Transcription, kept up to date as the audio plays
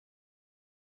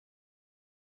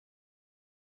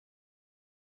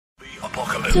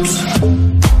Apocalypse.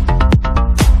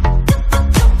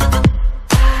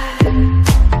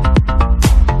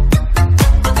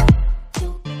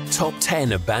 Top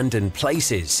 10 abandoned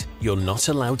places you're not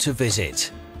allowed to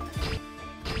visit.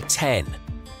 10.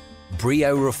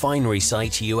 Brio refinery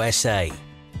site, USA.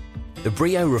 The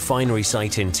Brio refinery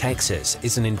site in Texas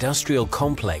is an industrial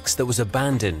complex that was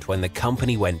abandoned when the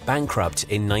company went bankrupt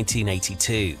in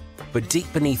 1982. But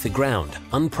deep beneath the ground,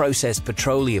 unprocessed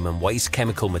petroleum and waste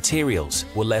chemical materials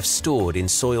were left stored in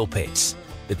soil pits.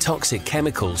 The toxic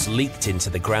chemicals leaked into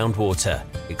the groundwater,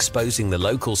 exposing the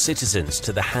local citizens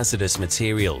to the hazardous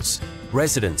materials.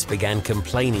 Residents began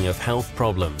complaining of health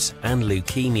problems and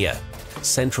leukemia.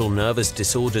 Central nervous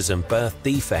disorders and birth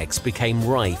defects became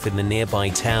rife in the nearby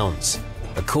towns.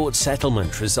 A court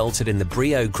settlement resulted in the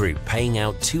Brio Group paying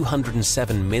out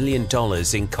 $207 million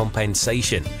in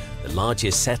compensation, the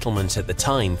largest settlement at the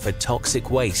time for toxic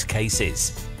waste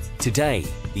cases. Today,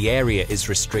 the area is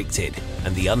restricted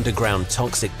and the underground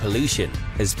toxic pollution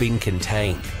has been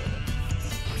contained.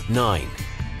 9.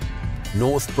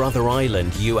 North Brother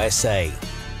Island, USA.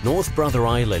 North Brother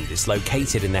Island is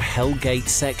located in the Hell Gate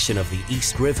section of the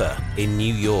East River in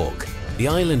New York. The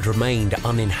island remained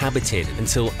uninhabited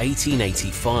until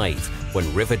 1885,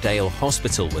 when Riverdale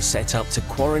Hospital was set up to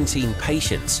quarantine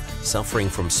patients suffering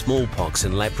from smallpox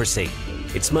and leprosy.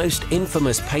 Its most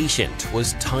infamous patient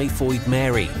was Typhoid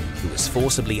Mary, who was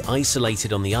forcibly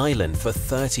isolated on the island for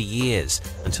 30 years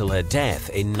until her death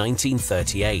in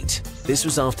 1938. This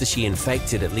was after she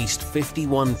infected at least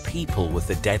 51 people with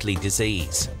the deadly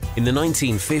disease. In the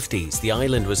 1950s, the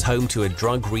island was home to a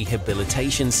drug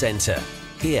rehabilitation center.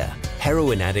 Here,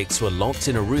 heroin addicts were locked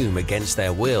in a room against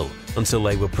their will until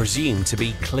they were presumed to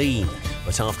be clean.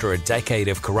 But after a decade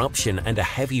of corruption and a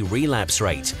heavy relapse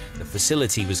rate, the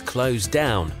facility was closed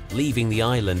down, leaving the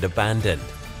island abandoned.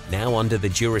 Now under the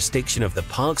jurisdiction of the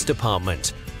Parks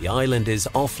Department, the island is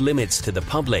off limits to the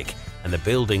public and the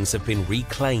buildings have been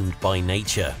reclaimed by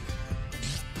nature.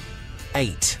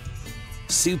 8.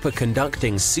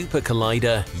 Superconducting Super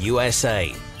Collider,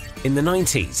 USA. In the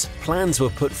 90s, plans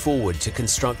were put forward to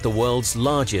construct the world's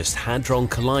largest hadron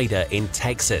collider in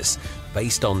Texas,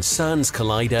 based on CERN's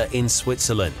collider in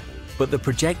Switzerland. But the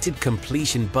projected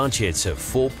completion budget of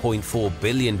 $4.4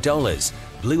 billion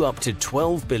blew up to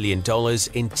 $12 billion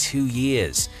in 2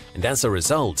 years, and as a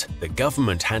result, the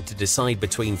government had to decide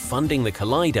between funding the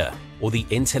collider or the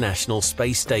International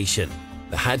Space Station.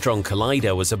 The Hadron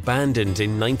Collider was abandoned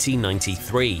in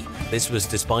 1993. This was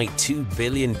despite $2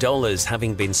 billion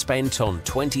having been spent on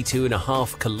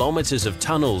 22.5 kilometers of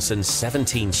tunnels and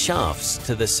 17 shafts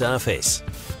to the surface.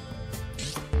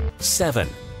 7.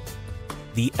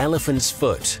 The Elephant's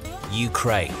Foot,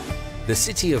 Ukraine. The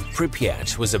city of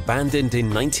Pripyat was abandoned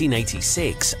in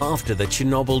 1986 after the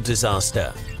Chernobyl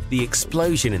disaster. The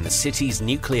explosion in the city's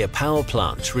nuclear power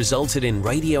plant resulted in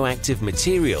radioactive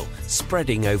material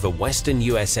spreading over Western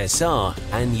USSR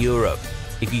and Europe.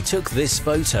 If you took this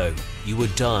photo, you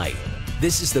would die.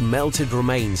 This is the melted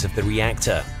remains of the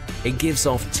reactor. It gives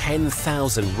off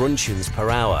 10,000 Roentgens per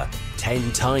hour,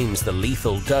 10 times the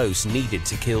lethal dose needed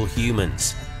to kill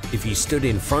humans. If you stood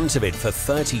in front of it for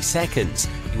 30 seconds,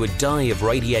 you would die of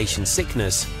radiation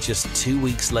sickness just 2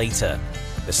 weeks later.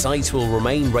 The site will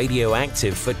remain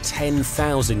radioactive for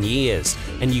 10,000 years,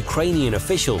 and Ukrainian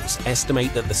officials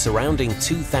estimate that the surrounding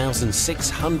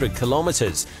 2,600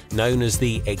 kilometers, known as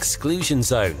the exclusion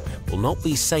zone, will not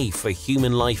be safe for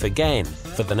human life again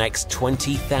for the next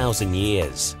 20,000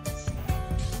 years.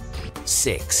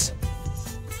 6.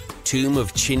 Tomb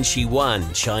of Qin Shi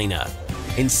Huang, China.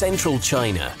 In central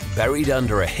China, buried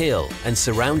under a hill and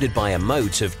surrounded by a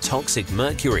moat of toxic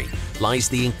mercury, lies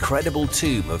the incredible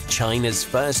tomb of China's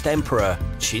first emperor,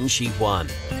 Qin Shi Huang.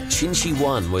 Qin Shi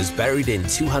Huang was buried in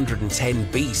 210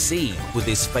 BC with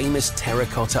his famous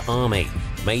terracotta army,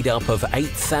 made up of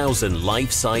 8,000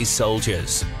 life-size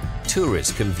soldiers.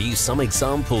 Tourists can view some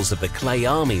examples of the clay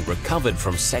army recovered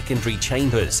from secondary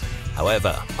chambers.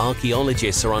 However,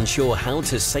 archaeologists are unsure how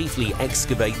to safely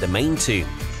excavate the main tomb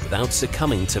without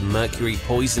succumbing to mercury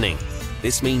poisoning.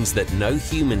 This means that no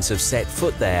humans have set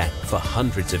foot there for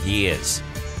hundreds of years.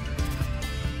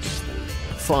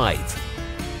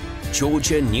 5.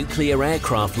 Georgia Nuclear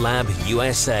Aircraft Lab,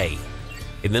 USA.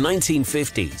 In the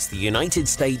 1950s, the United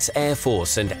States Air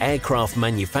Force and aircraft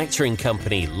manufacturing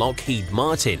company Lockheed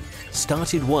Martin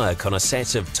started work on a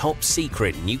set of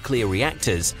top-secret nuclear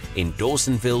reactors in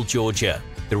Dawsonville, Georgia.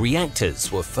 The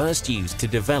reactors were first used to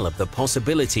develop the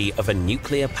possibility of a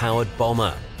nuclear-powered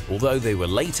bomber, although they were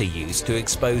later used to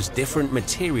expose different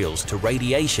materials to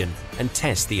radiation and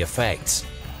test the effects.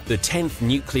 The 10th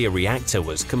nuclear reactor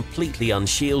was completely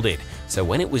unshielded, so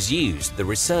when it was used, the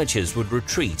researchers would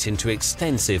retreat into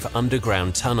extensive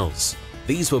underground tunnels.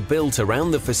 These were built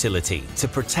around the facility to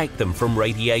protect them from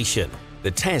radiation.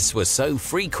 The tests were so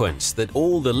frequent that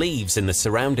all the leaves in the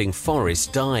surrounding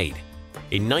forest died.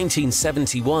 In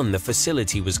 1971, the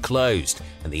facility was closed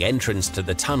and the entrance to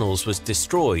the tunnels was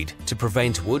destroyed to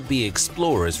prevent would-be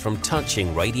explorers from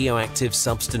touching radioactive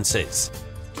substances.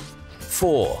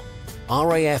 4.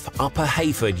 RAF Upper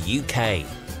Heyford, UK.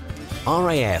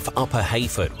 RAF Upper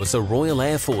Heyford was a Royal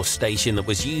Air Force station that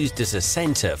was used as a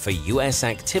centre for US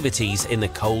activities in the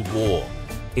Cold War.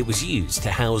 It was used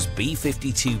to house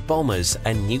B-52 bombers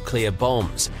and nuclear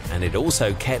bombs, and it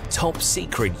also kept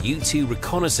top-secret U-2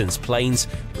 reconnaissance planes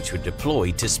which were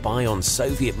deployed to spy on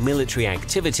Soviet military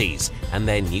activities and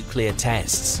their nuclear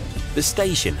tests. The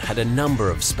station had a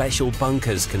number of special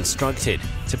bunkers constructed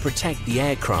to protect the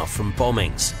aircraft from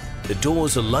bombings. The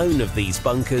doors alone of these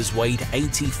bunkers weighed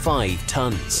 85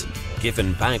 tons.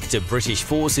 Given back to British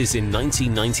forces in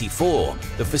 1994,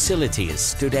 the facility has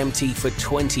stood empty for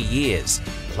 20 years,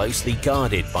 closely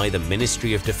guarded by the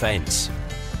Ministry of Defense.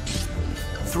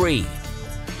 3.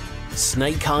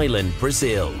 Snake Island,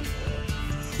 Brazil.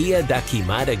 Ilha da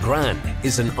Queimada Grande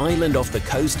is an island off the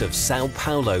coast of Sao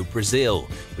Paulo, Brazil,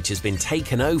 which has been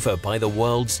taken over by the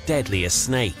world's deadliest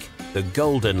snake, the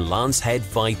golden lancehead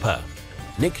viper.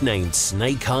 Nicknamed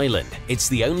Snake Island, it's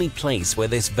the only place where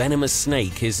this venomous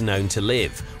snake is known to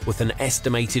live, with an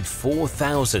estimated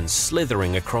 4,000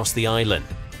 slithering across the island.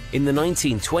 In the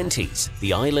 1920s,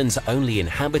 the island's only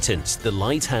inhabitant, the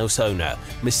lighthouse owner,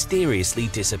 mysteriously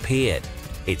disappeared.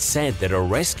 It's said that a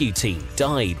rescue team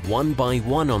died one by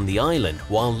one on the island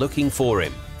while looking for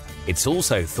him. It's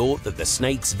also thought that the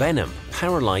snake's venom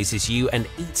paralyzes you and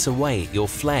eats away at your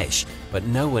flesh, but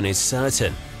no one is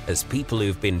certain, as people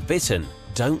who've been bitten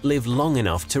don't live long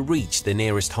enough to reach the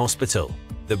nearest hospital.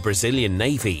 The Brazilian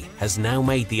Navy has now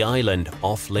made the island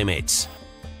off-limits.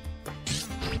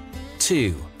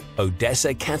 2.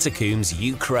 Odessa Catacombs,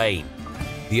 Ukraine.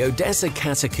 The Odessa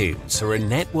Catacombs are a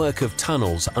network of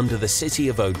tunnels under the city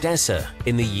of Odessa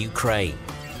in the Ukraine.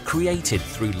 Created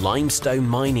through limestone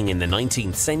mining in the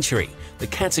 19th century, the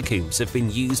catacombs have been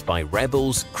used by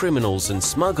rebels, criminals and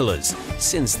smugglers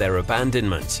since their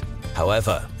abandonment.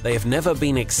 However, they have never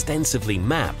been extensively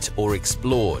mapped or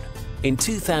explored. In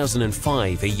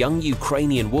 2005, a young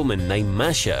Ukrainian woman named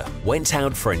Masha went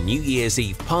out for a New Year's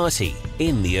Eve party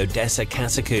in the Odessa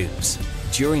catacombs.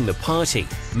 During the party,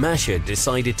 Masha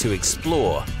decided to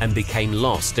explore and became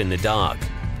lost in the dark.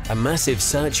 A massive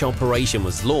search operation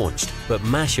was launched, but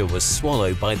Masha was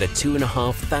swallowed by the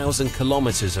 2,500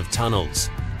 kilometers of tunnels.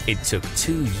 It took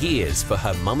 2 years for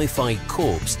her mummified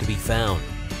corpse to be found.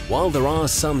 While there are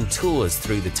some tours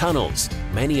through the tunnels,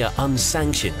 many are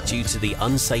unsanctioned due to the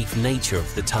unsafe nature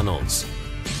of the tunnels.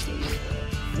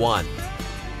 1.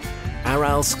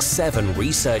 Aralsk 7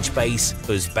 Research Base,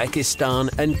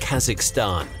 Uzbekistan and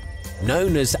Kazakhstan.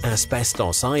 Known as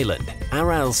Asbestos Island,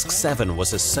 Aralsk 7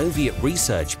 was a Soviet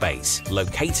research base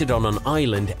located on an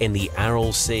island in the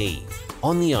Aral Sea.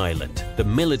 On the island, the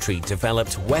military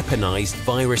developed weaponized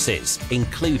viruses,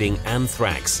 including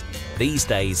anthrax. These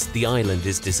days, the island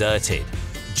is deserted.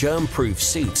 Germ-proof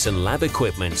suits and lab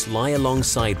equipment lie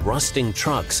alongside rusting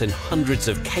trucks and hundreds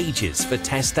of cages for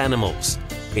test animals.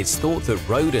 It's thought that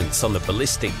rodents on the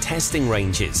ballistic testing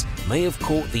ranges may have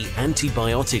caught the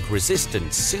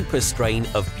antibiotic-resistant super strain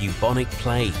of bubonic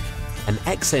plague. An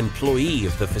ex-employee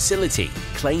of the facility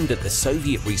claimed that the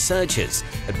Soviet researchers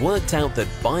had worked out that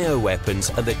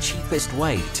bioweapons are the cheapest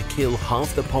way to kill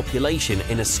half the population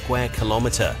in a square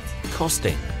kilometer,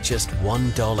 costing just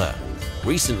 $1.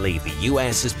 Recently, the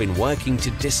US has been working to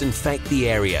disinfect the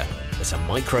area, but a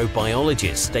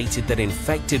microbiologist stated that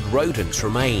infected rodents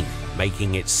remain,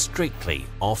 making it strictly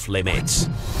off-limits.